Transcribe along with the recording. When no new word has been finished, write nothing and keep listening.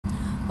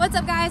What's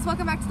up, guys?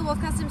 Welcome back to the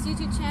Wolf Customs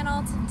YouTube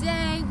channel.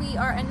 Today we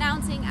are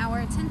announcing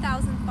our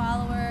 10,000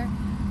 follower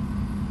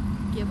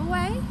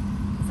giveaway.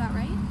 Is that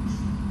right?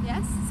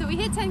 Yes. So we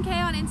hit 10K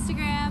on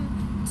Instagram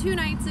 2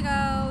 nights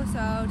ago.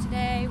 So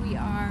today we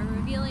are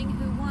revealing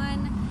who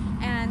won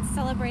and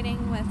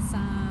celebrating with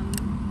some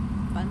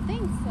fun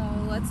things.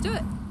 So let's do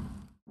it.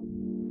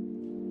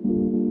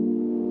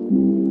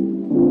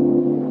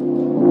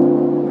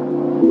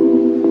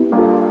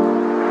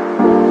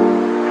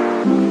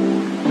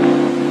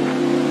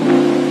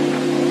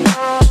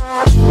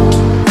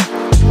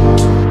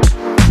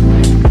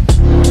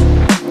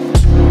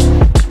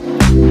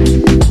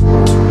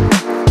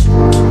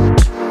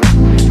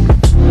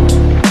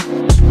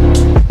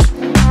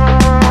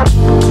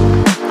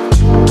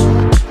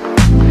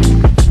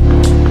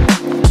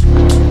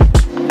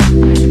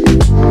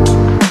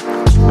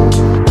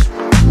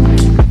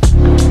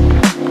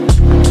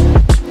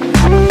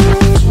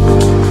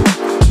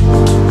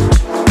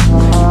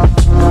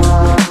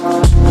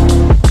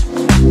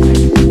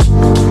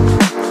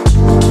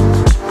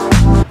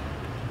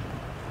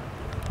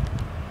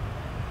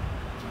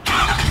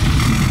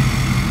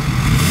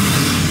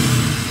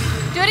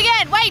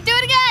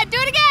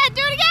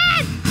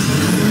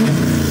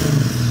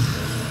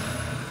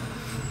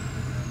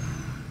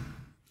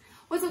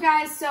 What's up,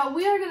 guys? So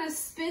we are going to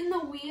spin the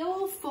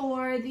wheel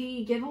for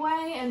the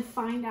giveaway and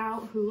find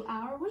out who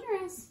our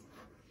winner is.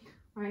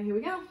 All right, here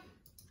we go.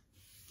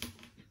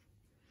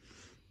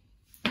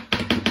 No,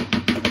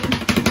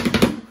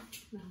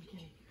 I'm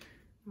kidding.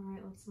 All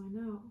right, let's find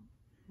out.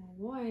 Oh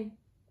boy.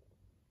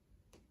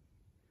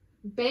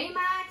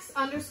 Baymax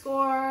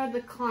 _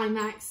 the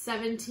Climax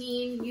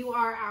 17. You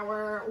are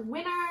our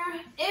winner.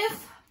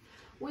 If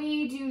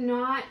we do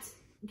not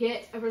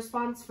get a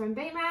response from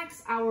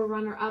Baymax, our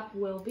runner-up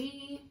will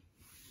be,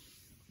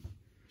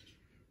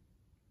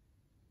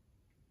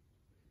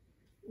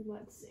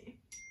 let's see,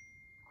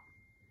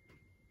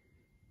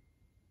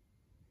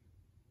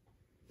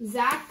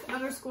 Zach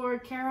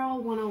 _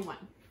 Carol 101.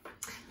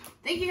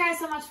 Thank you guys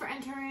so much for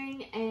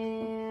entering,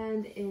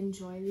 and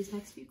enjoy these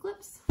next few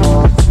clips.